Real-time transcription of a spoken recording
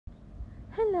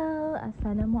Hello,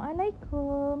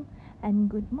 Assalamualaikum, and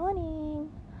good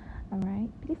morning. Alright,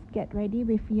 please get ready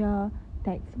with your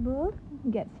textbook.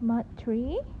 Get Smart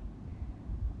 3.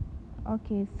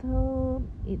 Okay, so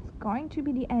it's going to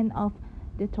be the end of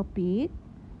the topic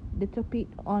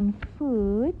on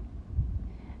food.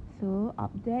 So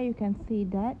up there you can see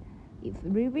that it's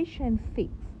revision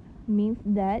 6, means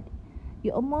that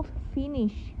you almost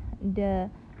finish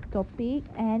the topic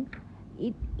and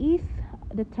it is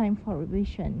the time for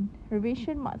revision.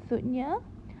 Revision maksudnya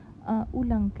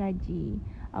ulang kaji.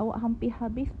 Awak hampir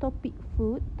habis topik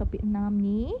food, topik 6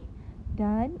 ni,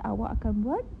 dan awak akan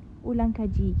buat ulang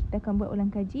kaji. Kita akan buat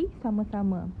ulang kaji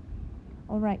sama-sama.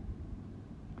 Alright.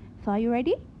 So are you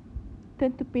ready?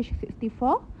 Turn to page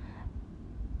 64.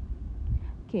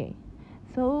 Okay.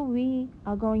 So we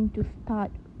are going to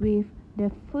start with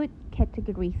the food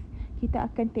categories.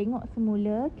 Kita akan tengok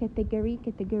semula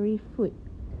kategori-kategori food.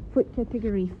 Food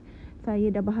categories.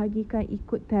 Saya dah bahagikan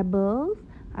ikut tables.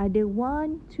 Ada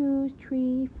 1, 2,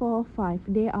 3, 4, 5.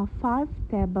 There are 5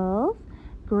 tables.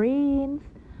 Grains,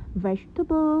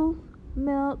 vegetables,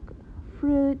 milk,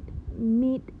 fruit,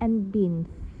 meat and beans.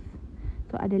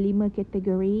 So ada 5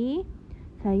 kategori.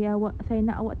 Saya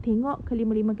nak awak tengok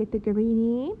kelima-lima kategori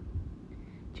ni.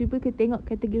 Cuba kita tengok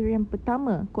kategori yang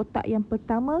pertama. Kotak yang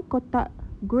pertama, kotak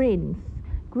grains.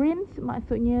 Grains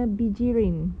maksudnya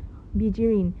bijirin.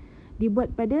 Bijirin.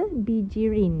 Dibuat pada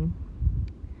bijirin.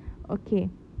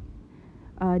 Okey.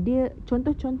 Dia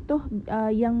contoh-contoh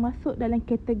yang masuk dalam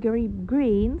kategori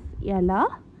grains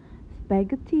ialah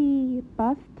spaghetti,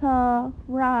 pasta,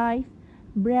 rice,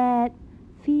 bread,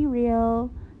 cereal,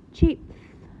 chips,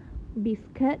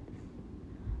 biscuits,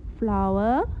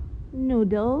 flour,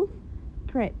 noodles,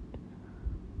 crepe.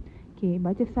 Okey,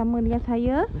 baca sama dengan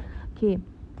saya. Okey.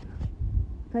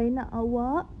 Saya nak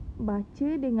awak baca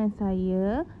dengan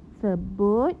saya,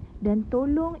 sebut dan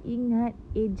tolong ingat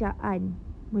ejaan.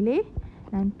 Boleh?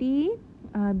 Nanti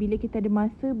bila kita ada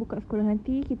masa buka sekolah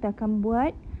nanti kita akan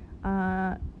buat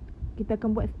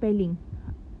spelling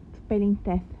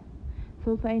test.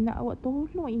 So saya nak awak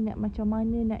tolong ingat macam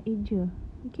mana nak eja.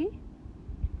 Okey?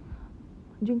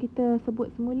 Jom kita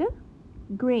sebut semula.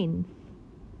 Grains,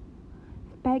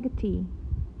 spaghetti,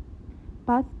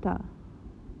 pasta,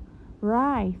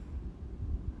 rice,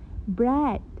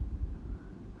 bread,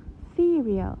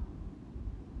 cereal,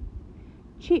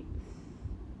 chips,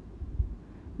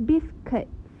 biscuits,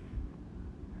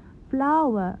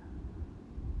 flour,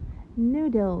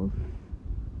 noodles,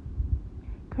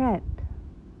 crepe.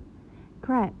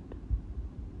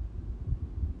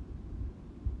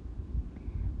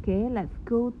 Okay, let's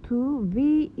go to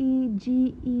vegetables.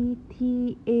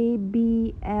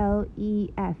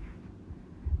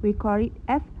 We call it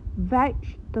as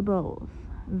vegetables.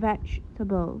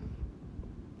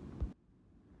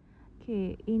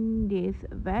 Okay, in this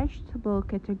vegetable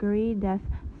category, there's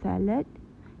salad,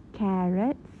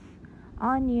 carrots,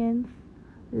 onions,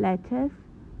 lettuce,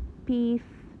 peas,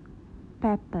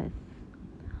 peppers.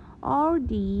 All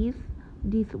these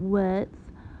words,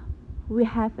 we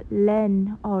have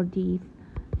learned all these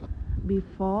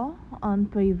before on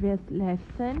previous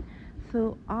lesson.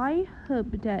 So I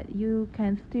hope that you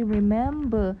can still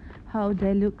remember how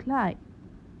they look like.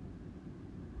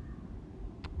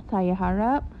 Saya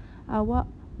harap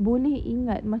awak boleh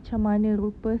ingat macam mana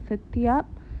rupa setiap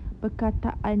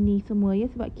perkataan ni semua ya,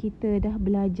 sebab kita dah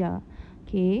belajar.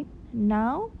 Okay,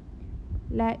 now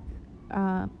let's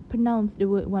pronounce the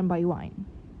word one by one.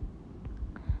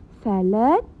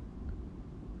 Salad.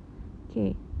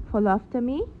 Okay, follow after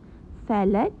me.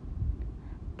 Salad,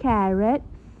 carrots,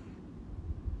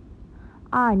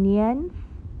 onions,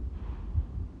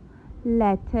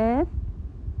 lettuce,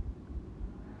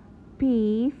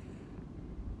 peas,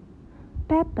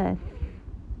 peppers.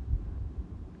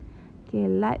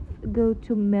 Okay, let's go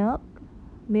to milk.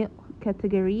 Milk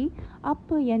category.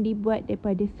 Apa yang dibuat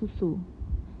daripada susu?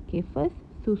 Okay, first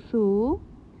susu,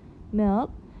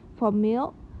 milk. For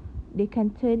milk, they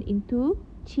can turn into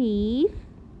cheese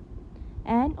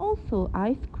and also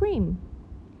ice cream.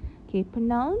 Okay,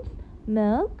 pronounce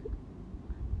milk,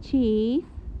 cheese,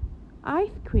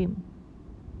 ice cream.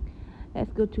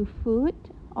 Let's go to food.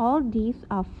 All these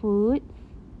are foods.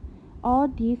 All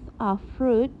these are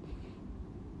fruits.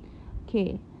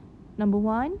 Okay, number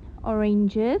 1,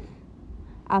 oranges,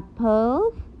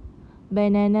 apples,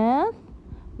 bananas,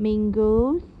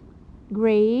 mangoes,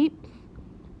 grapes,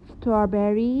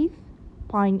 strawberries,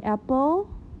 pineapple,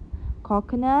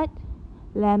 coconut,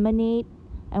 lemonade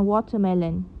and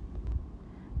watermelon.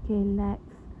 Okay,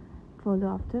 let's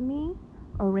follow after me.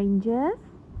 Oranges,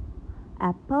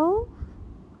 apples,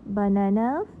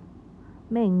 bananas,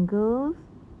 mangoes,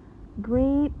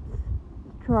 grapes,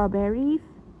 strawberries,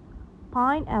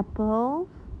 pineapple,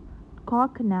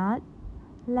 coconut,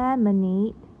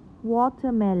 lemonade,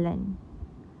 watermelon.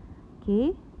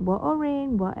 Okay, buah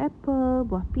orange, buah apple,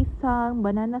 buah pisang,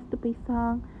 bananas tu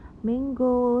pisang,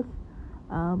 mangoes,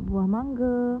 buah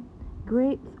mangga,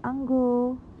 grapes,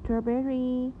 anggur,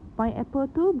 strawberry, pineapple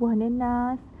tu buah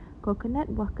nanas, coconut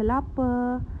buah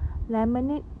kelapa,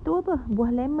 lemonade tu apa?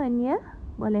 Buah lemon ya,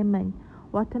 buah lemon.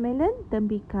 Watermelon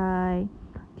tembikai.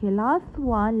 Okay, last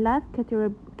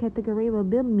category will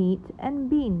be meat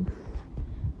and beans.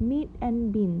 Meat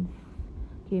and beans.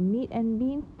 Okay, meat and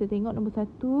beans, kita tengok nombor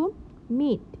 1.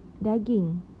 Meat,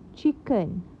 daging.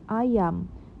 Chicken, ayam.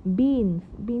 Beans,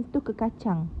 beans tu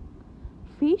kekacang.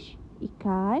 Fish,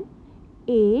 ikan.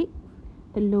 Egg,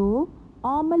 telur.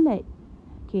 Omelette.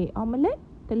 Okay, omelette,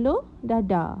 telur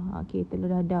dadar. Okay,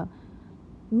 telur dadar.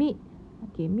 Meat.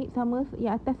 Okay, meat sama,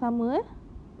 yang atas sama.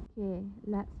 Okay,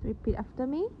 let's repeat after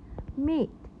me. Meat,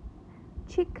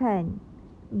 chicken,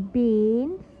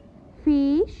 beans,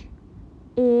 fish,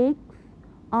 eggs,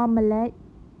 omelette,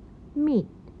 meat.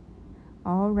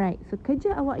 Alright, so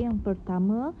kerja awak yang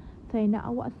pertama, saya nak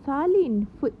awak salin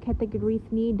food categories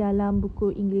ni dalam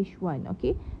buku English 1.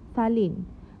 Okay, salin.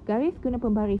 Garis guna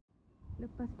pembaris.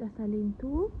 Lepas dah salin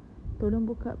tu, tolong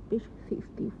buka page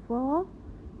 64.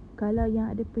 Kalau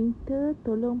yang ada printer,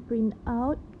 tolong print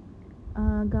out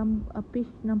page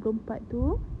 64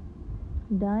 tu.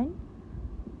 Dan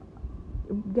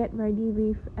get ready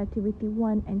with activity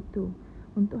 1 and 2.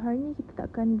 Untuk hari ni kita tak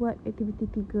akan buat aktiviti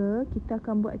 3, kita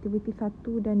akan buat aktiviti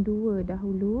 1 dan 2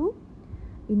 dahulu,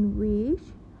 in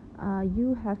which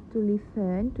you have to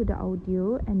listen to the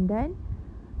audio, and then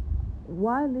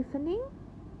while listening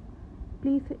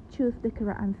please choose the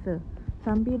correct answer.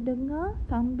 Sambil dengar,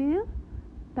 sambil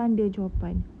tanda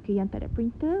jawapan. Okay, yang tak ada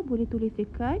printer boleh tulis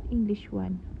dekat English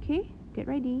 1. Okay, get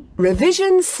ready.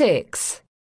 Revision 6.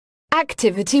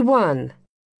 Activity 1.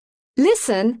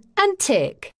 Listen and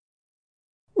tick.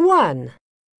 1.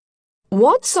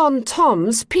 What's on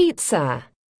Tom's pizza?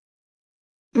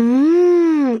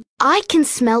 I can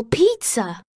smell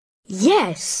pizza.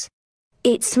 Yes,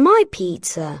 it's my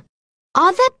pizza.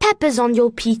 Are there peppers on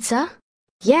your pizza?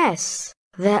 Yes,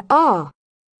 there are.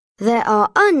 There are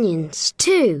onions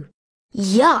too.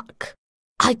 Yuck!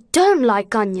 I don't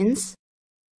like onions.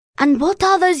 And what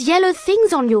are those yellow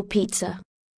things on your pizza?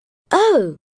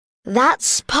 Oh,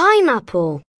 that's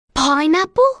pineapple.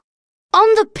 Pineapple? On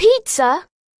the pizza?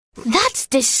 That's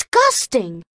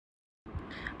disgusting.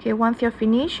 Okay, once you're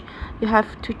finished, you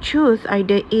have to choose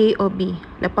either A or B.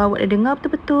 Lepas awak dah dengar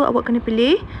betul-betul, awak kena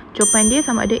pilih jawapan dia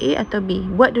sama ada A atau B.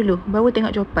 Buat dulu, baru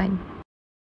tengok jawapan.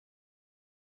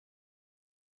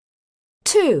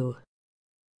 2.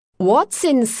 What's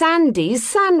in Sandy's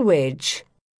sandwich?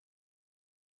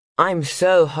 I'm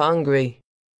so hungry.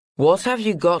 What have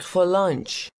you got for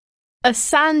lunch? A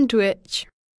sandwich.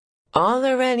 Are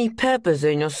there any peppers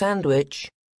in your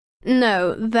sandwich?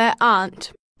 No, there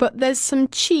aren't, but there's some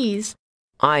cheese.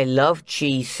 I love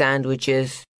cheese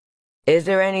sandwiches. Is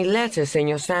there any lettuce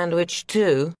in your sandwich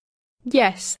too?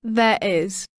 Yes, there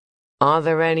is. Are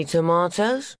there any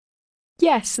tomatoes?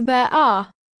 Yes, there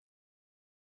are.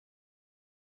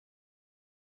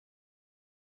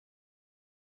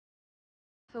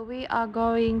 So we are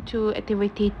going to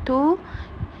activity 2.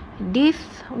 This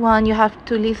one you have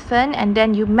to listen and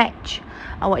then you match.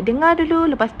 Awak dengar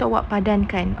dulu, lepas tu awak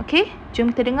padankan. Okay?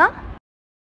 Jom kita dengar.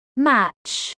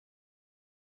 Match.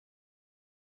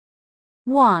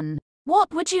 1.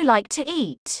 What would you like to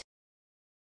eat?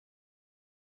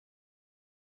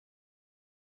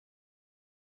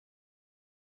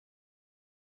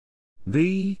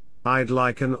 B. I'd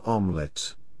like an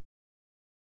omelette.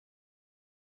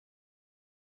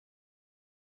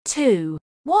 2.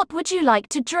 What would you like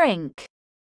to drink?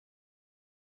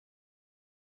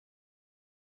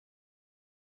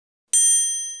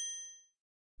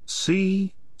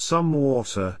 C. Some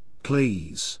water,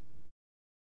 please.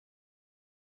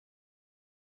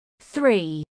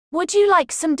 3. Would you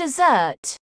like some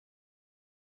dessert?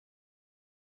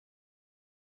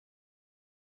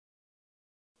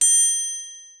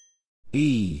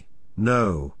 E.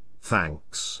 No,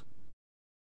 thanks.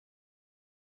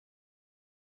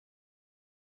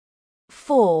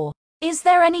 4. Is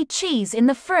there any cheese in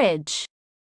the fridge?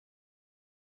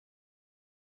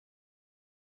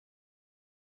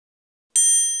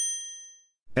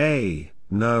 A.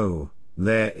 No,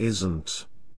 there isn't.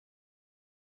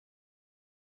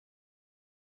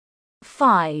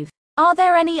 5. Are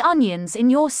there any onions in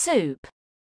your soup?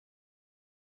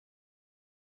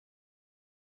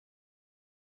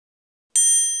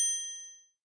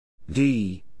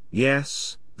 D.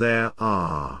 Yes, there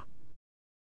are.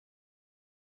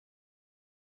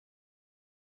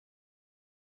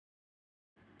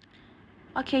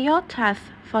 Okay, your task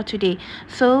for today.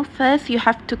 So first you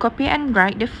have to copy and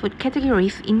write the food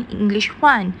categories in English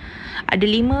 1. Ada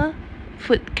 5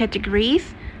 food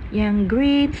categories yang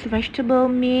greens, vegetable,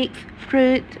 mix,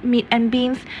 fruit, meat and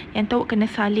beans yang tu awak kena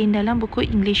salin dalam buku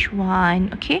English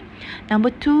 1. Okay.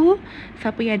 Number 2,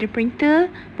 siapa yang ada printer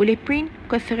boleh print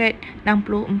muka surat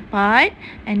 64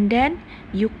 and then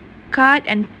you cut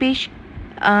and paste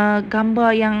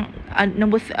gambar yang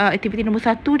aktiviti nombor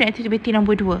 1 dan aktiviti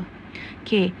nombor 2.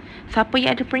 Okay, siapa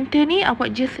yang ada printer ni,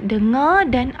 awak just dengar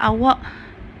dan awak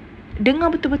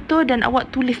dengar betul-betul dan awak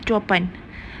tulis jawapan.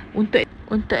 Untuk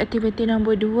aktiviti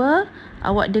nombor 2,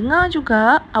 awak dengar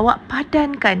juga, awak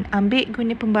padankan. Ambil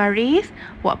guna pembaris,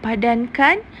 awak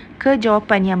padankan ke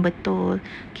jawapan yang betul.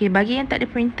 Okay, bagi yang tak ada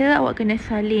printer, awak kena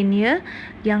salin ya.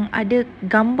 Yang ada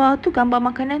gambar tu, gambar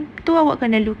makanan tu awak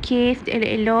kena lukis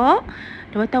elok-elok.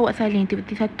 Lepas tu awak salin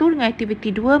aktiviti 1 dengan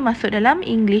aktiviti 2 masuk dalam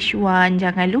English 1.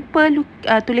 Jangan lupa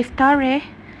tulis tarikh.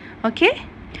 Okay?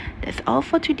 That's all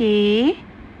for today.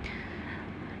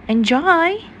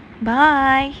 Enjoy.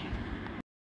 Bye.